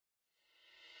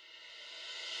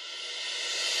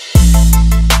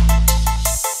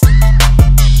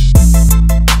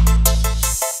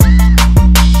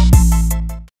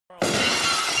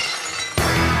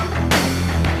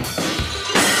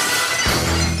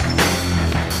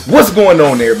What's going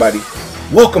on, everybody?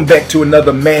 Welcome back to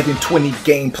another Madden 20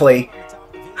 gameplay.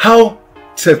 How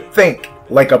to think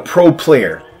like a pro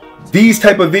player. These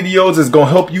type of videos is going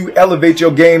to help you elevate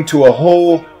your game to a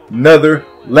whole nother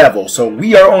level. So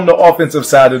we are on the offensive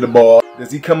side of the ball.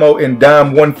 Does he come out in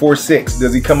dime 146?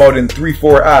 Does he come out in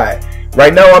 3-4-I?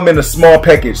 Right now I'm in a small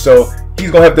package, so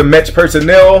he's going to have to match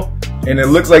personnel, and it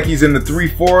looks like he's in the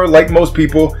 3-4 like most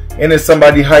people, and then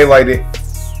somebody highlighted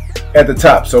at the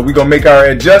top. So we're going to make our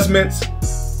adjustments.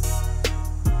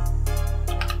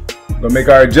 We're going to make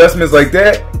our adjustments like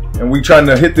that, and we trying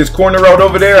to hit this corner route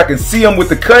over there. I can see him with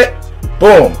the cut.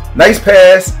 Boom. Nice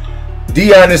pass.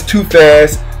 Dion is too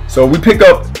fast. So we pick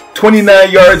up 29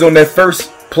 yards on that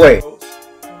first play.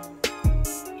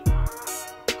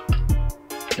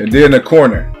 And then a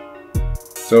corner.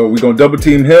 So we're going to double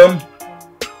team him.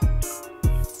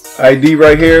 ID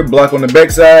right here. Block on the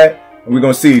backside. And we're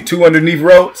going to see two underneath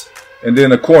routes and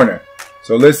then a corner.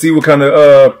 So let's see what kind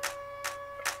of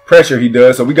pressure he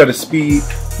does. So we got a speed.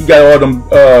 He got all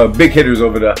them big hitters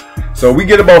over there. So we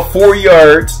get about 4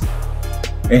 yards.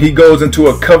 And he goes into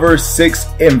a cover 6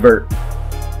 invert.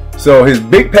 So his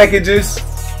big packages,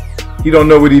 he don't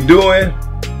know what he's doing.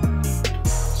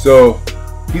 So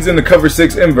he's in the cover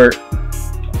 6 invert.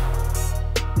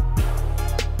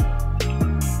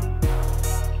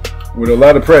 With a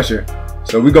lot of pressure.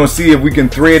 So we're going to see if we can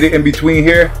thread it in between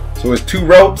here. So it's 2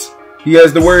 routes he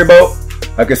has to worry about.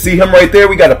 I can see him right there.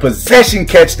 We got a possession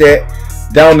catch that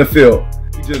down the field.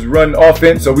 He just run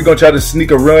offense. So we're going to try to sneak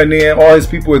a run in. All his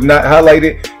people is not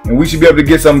highlighted. And we should be able to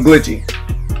get something glitchy.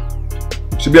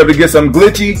 Should be able to get some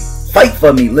glitchy. Fight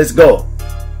for me. Let's go.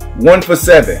 1 for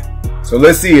 7. So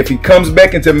let's see if he comes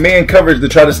back into man coverage to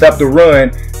try to stop the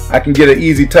run. I can get an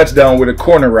easy touchdown with a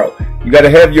corner route. You got to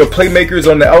have your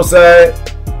playmakers on the outside,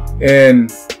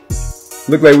 and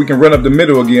look like we can run up the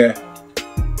middle again.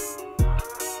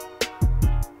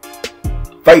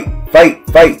 Fight, fight,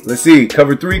 fight. Let's see.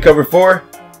 Cover 3, cover 4.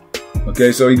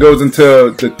 Okay, so he goes into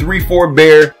the 3-4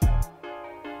 bear.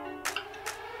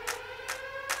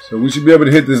 So we should be able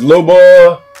to hit this low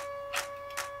ball.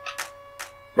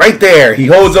 Right there. He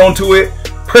holds on to it.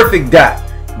 Perfect dot.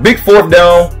 Big 4th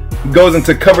down. He goes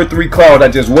into cover 3 cloud. I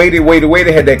just waited.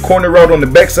 Had that corner route on the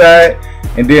backside.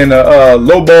 And then a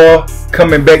low ball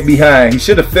coming back behind. He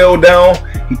should have fell down.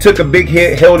 He took a big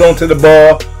hit. Held on to the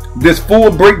ball. This full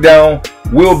breakdown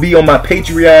will be on my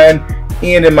Patreon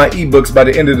and in my ebooks by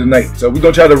the end of the night. So we're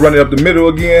going to try to run it up the middle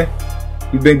again.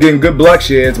 He's been getting good block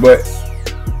sheds, but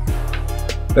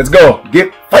let's go.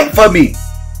 Fight for me.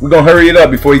 We're going to hurry it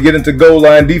up before you get into goal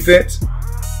line defense.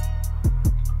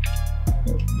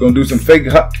 Going to do some fake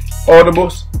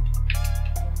audibles.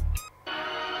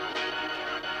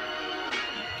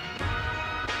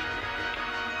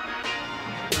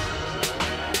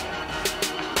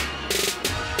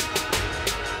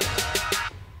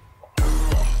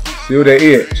 Seal that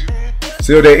edge.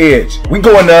 Seal that edge. We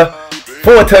going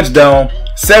for a touchdown.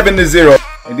 7-0.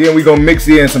 And then we're going to mix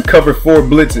in some cover 4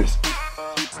 blitzes.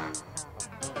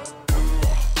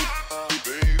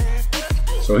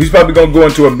 So he's probably going to go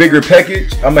into a bigger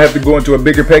package. I'm going to have to go into a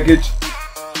bigger package.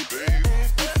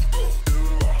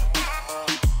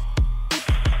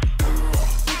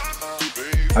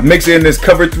 I mix in this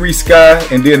cover 3 sky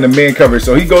and then the man cover.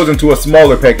 So he goes into a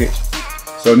smaller package.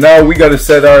 So now we got to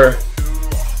set our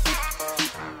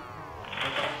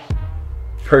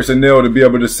personnel to be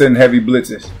able to send heavy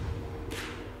blitzes.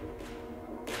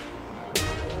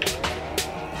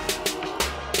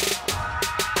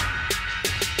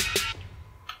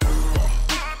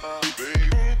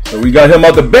 So we got him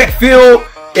out the backfield,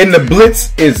 and the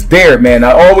blitz is there, man.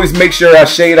 I always make sure I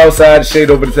shade outside, shade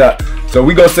over the top. So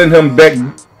we gonna send him back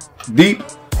deep.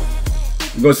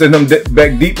 We're gonna send him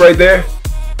back deep right there.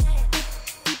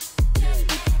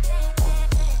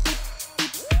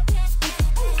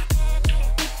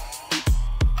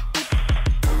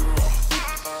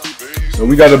 So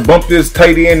we got to bump this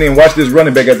tight end and watch this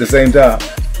running back at the same time.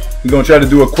 We're going to try to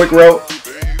do a quick route.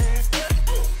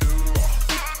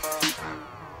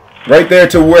 Right there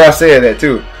to where I said that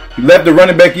too. He left the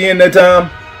running back in that time.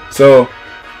 So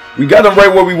we got him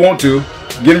right where we want to.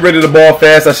 Getting rid of the ball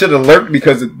fast. I should have lurked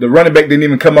because the running back didn't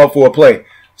even come out for a play.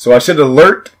 So I should have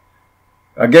lurked.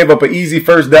 I gave up an easy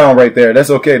first down right there.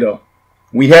 That's okay though.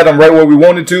 We had him right where we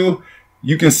wanted to.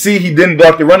 You can see he didn't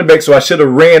block the running back, so I should have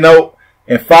ran out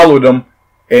and followed him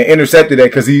and intercepted that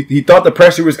because he thought the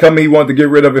pressure was coming. He wanted to get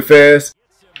rid of it fast.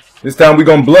 This time we're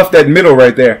going to bluff that middle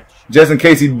right there just in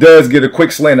case he does get a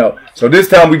quick slant out. So this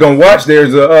time we're going to watch.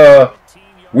 There's a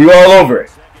we all over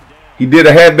it. He did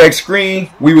a halfback screen.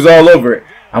 We was all over it.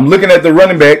 I'm looking at the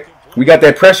running back. We got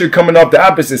that pressure coming off the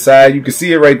opposite side. You can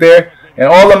see it right there. and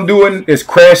all I'm doing is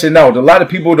crashing out. A lot of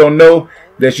people don't know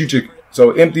that you should.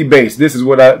 So empty base. This is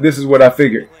what I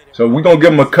figured. So we're gonna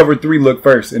give them a cover 3 look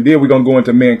first, and then we're gonna go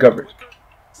into man coverage.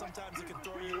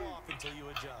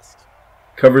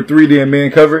 Cover 3, then man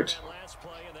coverage.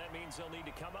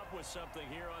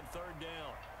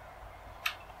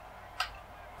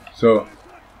 So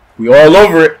we all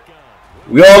over it.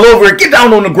 We all over it. Get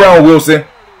down on the ground, Wilson.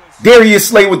 Darius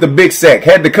Slay with the big sack.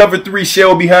 Had the cover 3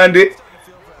 shell behind it.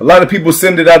 A lot of people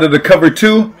send it out of the cover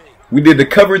 2. We did the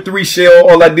cover 3 shell.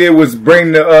 All I did was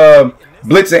bring the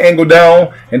blitz and angle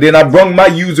down. And then I brung my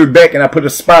user back and I put a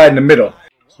spy in the middle.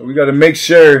 So we got to make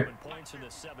sure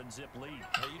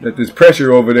that this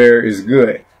pressure over there is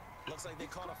good.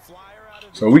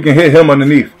 So we can hit him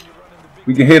underneath.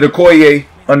 We can hit Okoye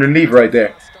underneath right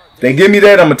there. If they give me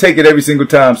that, I'm going to take it every single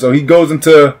time. So he goes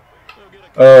into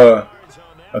a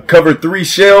cover 3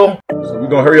 shell. So we're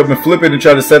going to hurry up and flip it and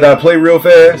try to set our play real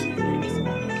fast.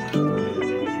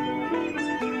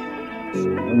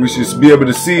 We should be able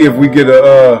to see if we get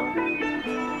a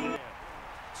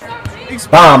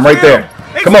bomb right there.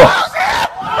 Come on.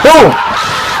 Boom.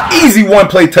 Easy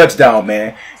 1-play touchdown,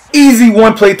 man. Easy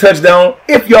 1-play touchdown.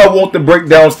 If y'all want the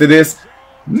breakdowns to this,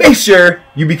 make sure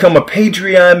you become a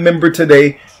Patreon member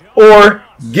today or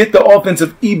get the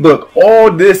offensive ebook.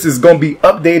 All this is going to be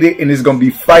updated and it's going to be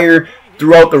fire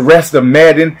throughout the rest of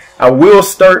Madden. I will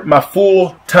start my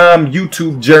full-time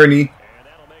YouTube journey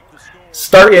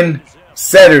starting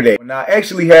Saturday. And I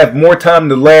actually have more time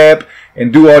to lab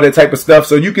and do all that type of stuff,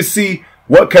 so you can see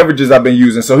what coverages I've been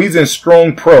using. So he's in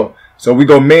strong pro. So we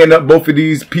go man up both of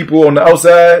these people on the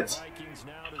outsides.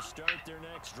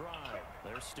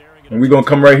 And we're going to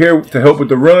come right here to help with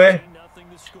the run.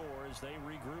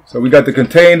 So we got the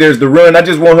contain. There's the run. I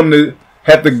just want him to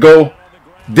have to go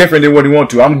different than what he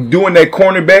wants to. I'm doing that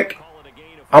cornerback.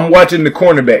 I'm watching the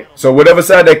cornerback. So whatever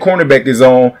side that cornerback is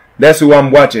on, that's who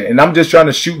I'm watching. And I'm just trying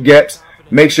to shoot gaps,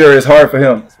 make sure it's hard for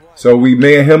him. So we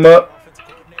man him up.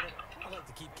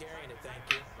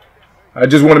 I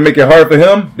just want to make it hard for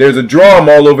him. There's a draw. I'm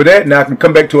all over that. Now I can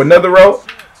come back to another route.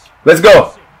 Let's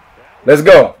go. Let's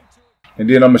go. And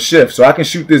then I'm going to shift. So I can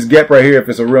shoot this gap right here if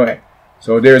it's a run.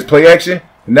 So there's play action.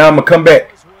 And now I'm going to come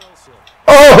back.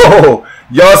 Oh,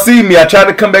 y'all see me. I tried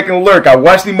to come back and lurk. I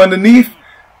watched him underneath.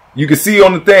 You can see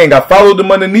on the thing. I followed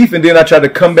him underneath and then I tried to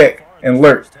come back and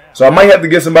lurk. So I might have to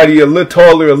get somebody a little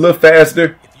taller, a little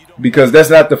faster, because that's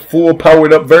not the full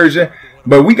powered up version.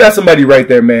 But we got somebody right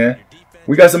there, man.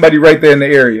 We got somebody right there in the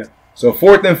area. So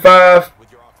 4th and 5.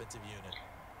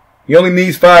 He only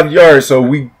needs 5 yards, so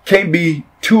we can't be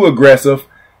too aggressive.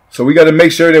 So we got to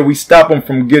make sure that we stop him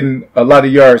from getting a lot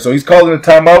of yards. So he's calling the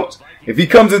timeouts. If he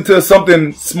comes into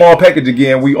something small package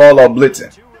again, we all are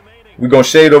blitzing. We're going to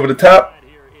shade over the top.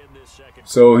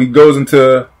 So he goes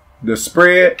into the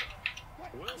spread.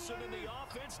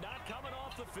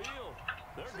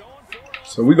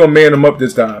 So we're going to man him up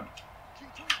this time.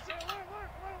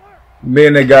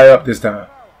 Man that guy up this time.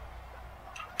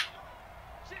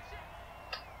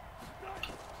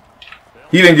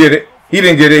 He didn't get it. He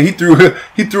didn't get it. He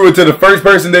threw it to the first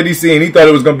person that he seen. He thought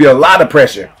it was going to be a lot of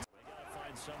pressure.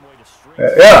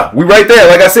 Yeah, we right there.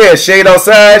 Like I said, shade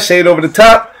outside, shade over the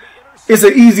top. It's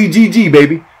an easy GG,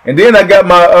 baby. And then I got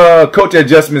my coach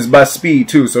adjustments by speed,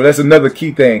 too. So that's another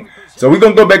key thing. So we're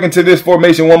going to go back into this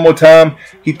formation one more time.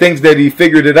 He thinks that he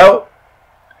figured it out.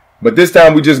 But this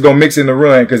time we just going to mix in the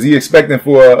run because he's expecting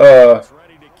for a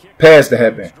pass to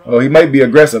happen. Oh, he might be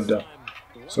aggressive, though.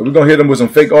 So we're going to hit him with some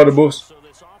fake audibles.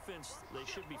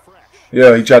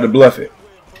 Yeah, he tried to bluff it.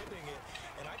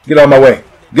 Get out of my way.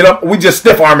 Get up. We just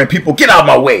stiff arming people. Get out of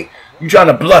my way. You trying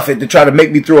to bluff it to try to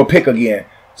make me throw a pick again.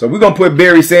 So we're going to put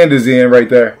Barry Sanders in right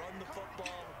there.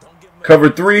 Cover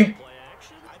 3.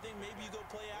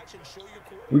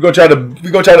 We're going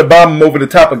to try to bomb him over the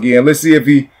top again. Let's see if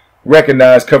he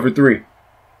recognized cover 3.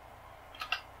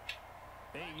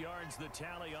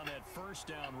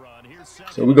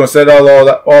 So we're going to set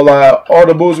all our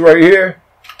audibles right here.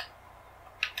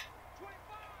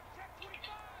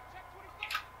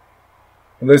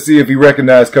 And let's see if he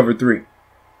recognized cover 3.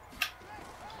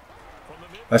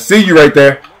 I see you right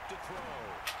there.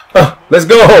 Let's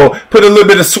go. Put a little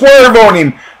bit of swerve on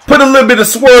him. Put a little bit of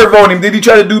swerve on him. Did he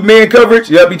try to do man coverage?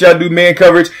 Yep, he tried to do man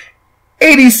coverage.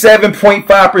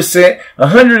 87.5%,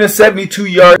 172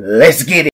 yards. Let's get it.